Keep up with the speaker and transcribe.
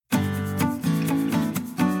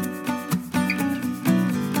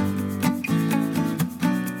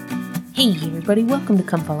Hey everybody, welcome to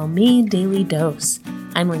Come Follow Me Daily Dose.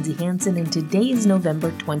 I'm Lindsay Hansen and today is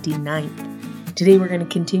November 29th. Today we're going to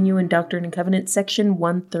continue in Doctrine and Covenants section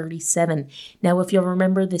 137. Now if you'll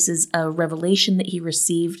remember, this is a revelation that he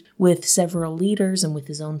received with several leaders and with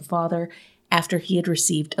his own father after he had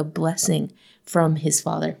received a blessing from his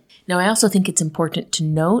father. Now I also think it's important to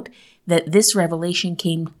note that this revelation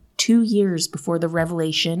came 2 years before the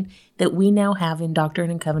revelation that we now have in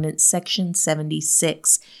Doctrine and Covenants section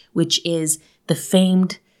 76, which is the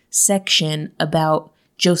famed section about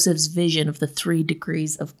Joseph's vision of the 3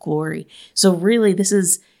 degrees of glory. So really, this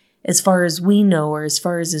is, as far as we know, or as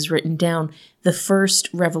far as is written down, the first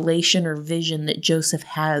revelation or vision that Joseph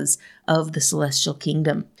has of the celestial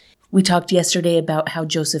kingdom. We talked yesterday about how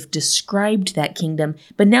Joseph described that kingdom,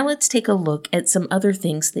 but now let's take a look at some other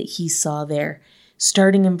things that he saw there.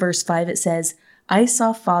 Starting in verse 5, it says, I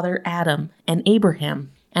saw Father Adam and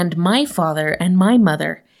Abraham, and my father and my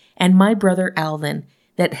mother, and my brother Alvin,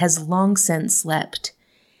 that has long since slept,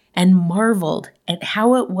 and marveled at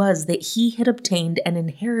how it was that he had obtained an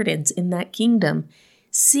inheritance in that kingdom,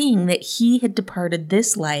 seeing that he had departed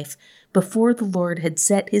this life before the Lord had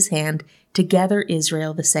set his hand to gather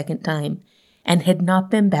Israel the second time, and had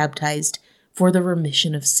not been baptized for the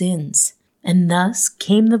remission of sins. And thus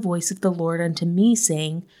came the voice of the Lord unto me,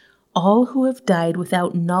 saying, all who have died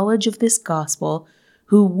without knowledge of this gospel,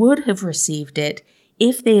 who would have received it,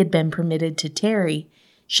 if they had been permitted to tarry,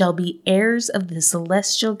 shall be heirs of the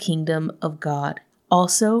celestial kingdom of God.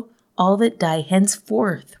 Also, all that die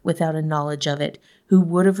henceforth without a knowledge of it, who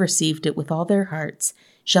would have received it with all their hearts,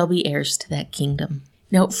 shall be heirs to that kingdom.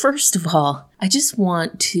 Now, first of all, I just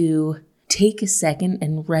want to take a second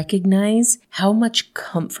and recognize how much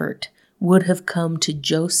comfort would have come to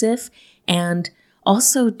Joseph and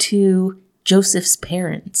also to Joseph's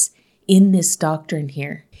parents in this doctrine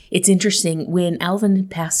here. It's interesting, when Alvin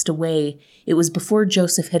had passed away, it was before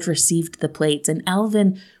Joseph had received the plates, and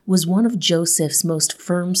Alvin was one of Joseph's most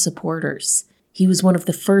firm supporters. He was one of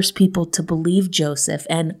the first people to believe Joseph,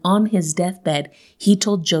 and on his deathbed, he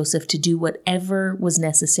told Joseph to do whatever was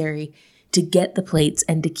necessary to get the plates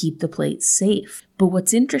and to keep the plates safe. But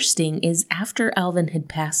what's interesting is after Alvin had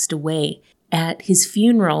passed away, at his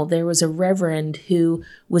funeral, there was a reverend who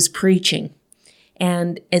was preaching.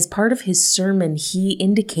 And as part of his sermon, he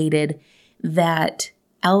indicated that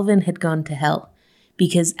Alvin had gone to hell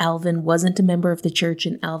because Alvin wasn't a member of the church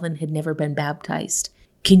and Alvin had never been baptized.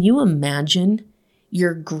 Can you imagine?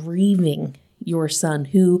 You're grieving your son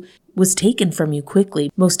who was taken from you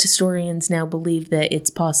quickly. Most historians now believe that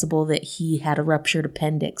it's possible that he had a ruptured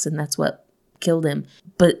appendix and that's what killed him.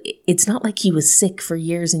 But it's not like he was sick for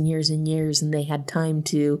years and years and years and they had time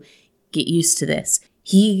to get used to this.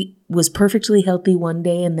 He was perfectly healthy one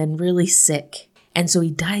day and then really sick. And so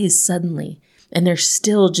he dies suddenly. And they're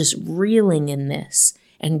still just reeling in this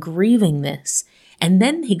and grieving this. And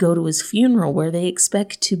then they go to his funeral where they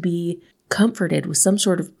expect to be comforted with some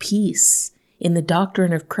sort of peace in the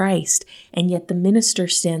doctrine of Christ. And yet the minister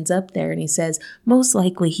stands up there and he says, most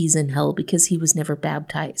likely he's in hell because he was never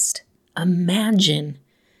baptized. Imagine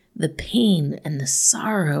the pain and the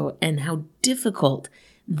sorrow and how difficult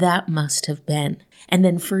that must have been. And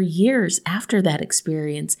then for years after that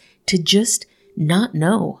experience, to just not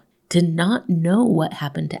know what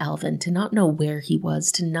happened to Alvin, to not know where he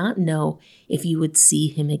was, to not know if you would see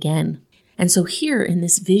him again. And so here in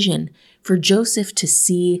this vision, for Joseph to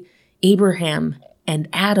see Abraham and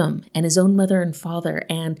Adam and his own mother and father,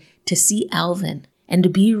 and to see Alvin, and to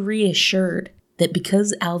be reassured that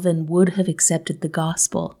because Alvin would have accepted the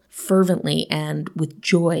gospel fervently and with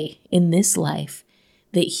joy in this life,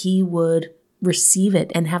 that he would receive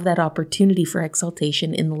it and have that opportunity for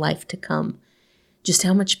exaltation in the life to come. Just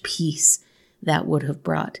how much peace that would have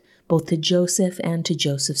brought, both to Joseph and to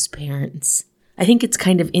Joseph's parents. I think it's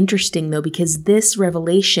kind of interesting, though, because this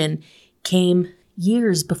revelation came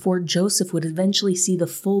years before Joseph would eventually see the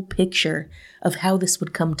full picture of how this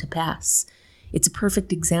would come to pass. It's a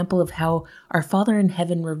perfect example of how our Father in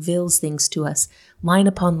heaven reveals things to us, line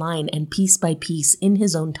upon line and piece by piece in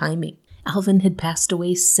his own timing. Alvin had passed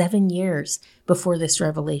away 7 years before this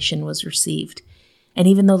revelation was received. And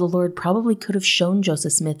even though the Lord probably could have shown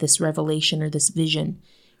Joseph Smith this revelation or this vision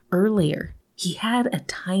earlier, he had a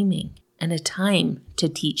timing and a time to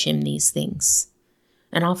teach him these things.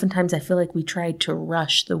 And oftentimes I feel like we try to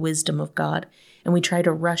rush the wisdom of God and we try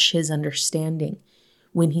to rush his understanding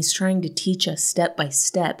when he's trying to teach us step by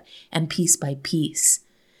step and piece by piece.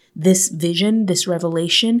 This vision, this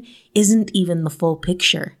revelation, isn't even the full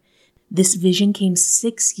picture. This vision came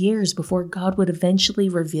 6 years before God would eventually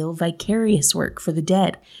reveal vicarious work for the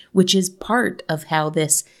dead, which is part of how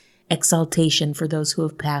this exaltation for those who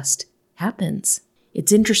have passed happens.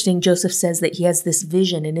 It's interesting, Joseph says that he has this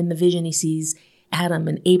vision, and in the vision he sees Adam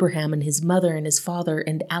and Abraham and his mother and his father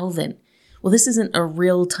and Alvin. Well, this isn't a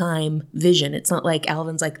real-time vision. It's not like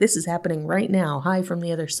Alvin's like, this is happening right now, hi from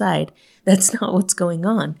the other side. That's not what's going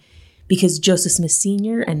on, because Joseph Smith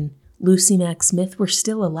Sr. and Lucy Mack Smith were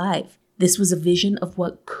still alive. This was a vision of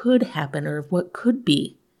what could happen or of what could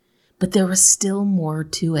be. But there was still more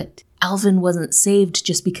to it. Alvin wasn't saved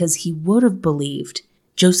just because he would have believed.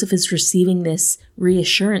 Joseph is receiving this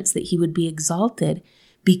reassurance that he would be exalted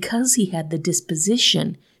because he had the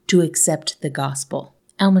disposition to accept the gospel.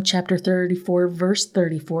 Alma chapter 34, verse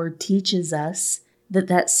 34 teaches us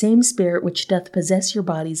that same spirit which doth possess your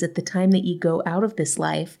bodies at the time that ye go out of this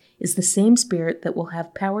life is the same spirit that will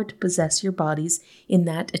have power to possess your bodies in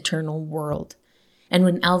that eternal world. And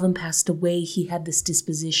when Alvin passed away, he had this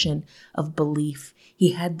disposition of belief.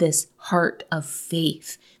 He had this heart of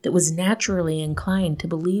faith that was naturally inclined to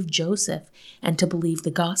believe Joseph and to believe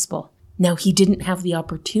the gospel. Now, he didn't have the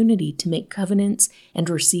opportunity to make covenants and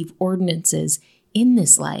receive ordinances in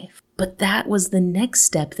this life, but that was the next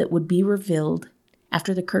step that would be revealed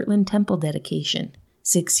after the Kirtland Temple dedication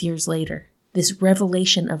 6 years later. This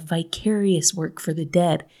revelation of vicarious work for the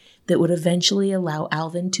dead that would eventually allow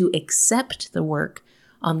Alvin to accept the work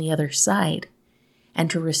on the other side and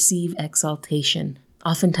to receive exaltation.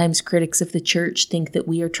 Oftentimes, critics of the church think that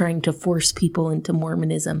we are trying to force people into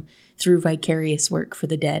Mormonism through vicarious work for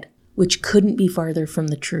the dead, which couldn't be farther from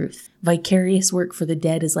the truth. Vicarious work for the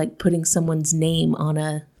dead is like putting someone's name on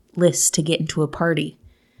a list to get into a party.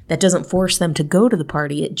 That doesn't force them to go to the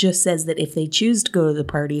party. It just says that if they choose to go to the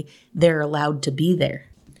party, they're allowed to be there.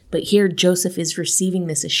 But here, Joseph is receiving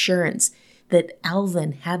this assurance that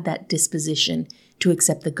Alvin had that disposition to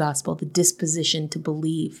accept the gospel, the disposition to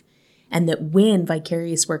believe, and that when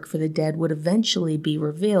vicarious work for the dead would eventually be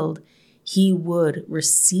revealed, he would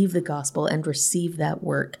receive the gospel and receive that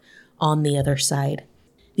work on the other side.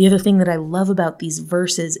 The other thing that I love about these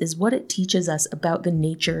verses is what it teaches us about the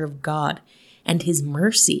nature of God and his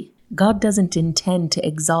mercy. God doesn't intend to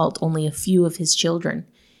exalt only a few of his children.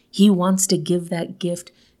 He wants to give that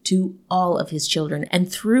gift to all of his children,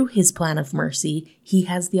 and through his plan of mercy, he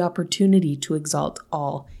has the opportunity to exalt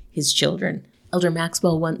all his children. Elder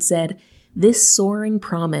Maxwell once said, "This soaring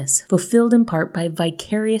promise, fulfilled in part by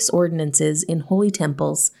vicarious ordinances in holy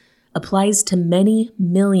temples, applies to many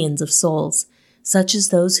millions of souls, such as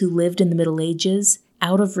those who lived in the Middle Ages,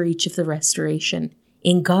 out of reach of the Restoration.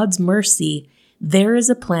 In God's mercy, there is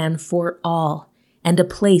a plan for all, and a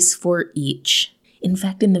place for each." In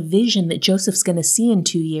fact, in the vision that Joseph's going to see in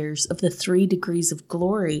 2 years of the 3 degrees of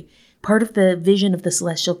glory, part of the vision of the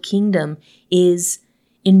celestial kingdom is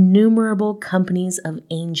innumerable companies of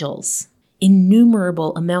angels,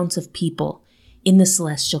 innumerable amounts of people in the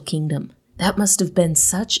celestial kingdom. That must have been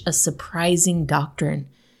such a surprising doctrine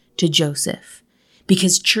to Joseph,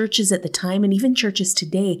 because churches at the time, and even churches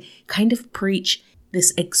today, kind of preach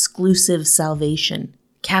this exclusive salvation.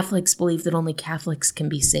 Catholics believe that only Catholics can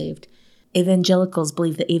be saved. Evangelicals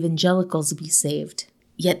believe that evangelicals will be saved.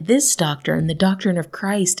 Yet this doctrine, the doctrine of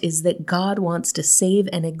Christ, is that God wants to save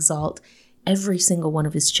and exalt every single one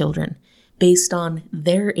of his children based on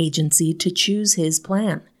their agency to choose his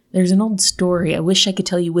plan. There's an old story. I wish I could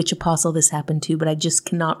tell you which apostle this happened to, but I just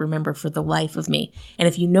cannot remember for the life of me. And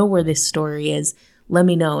if you know where this story is, let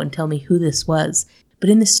me know and tell me who this was. But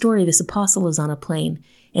in this story, this apostle is on a plane,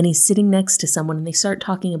 and he's sitting next to someone, and they start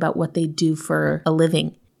talking about what they do for a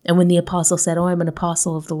living. And when the apostle said, "Oh, I'm an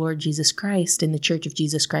apostle of the Lord Jesus Christ in the Church of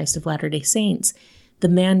Jesus Christ of Latter-day Saints," the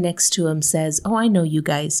man next to him says, "Oh, I know you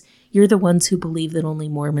guys. You're the ones who believe that only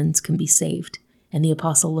Mormons can be saved." And the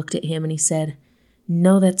apostle looked at him and he said,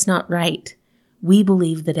 "No, that's not right. We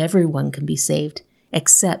believe that everyone can be saved,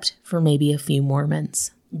 except for maybe a few Mormons."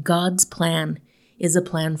 God's plan is a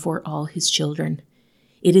plan for all his children.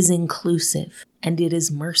 It is inclusive, and it is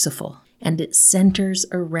merciful, and it centers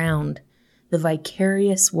around the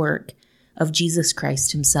vicarious work of Jesus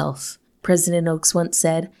Christ himself. President Oaks once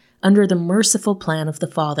said, "Under the merciful plan of the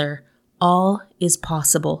Father, all is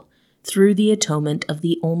possible through the atonement of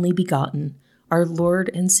the only begotten, our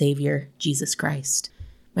Lord and Savior, Jesus Christ."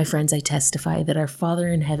 My friends, I testify that our Father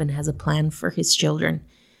in heaven has a plan for his children,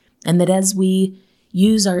 and that as we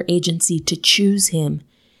use our agency to choose him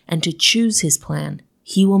and to choose his plan,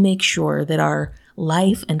 he will make sure that our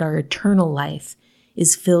life and our eternal life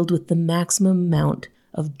is filled with the maximum amount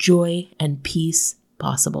of joy and peace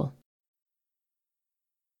possible.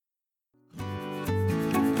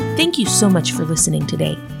 Thank you so much for listening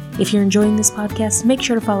today. If you're enjoying this podcast, make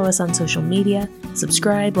sure to follow us on social media,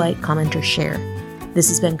 subscribe, like, comment, or share. This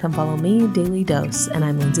has been Come Follow Me, Daily Dose, and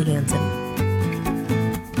I'm Lindsay Hansen.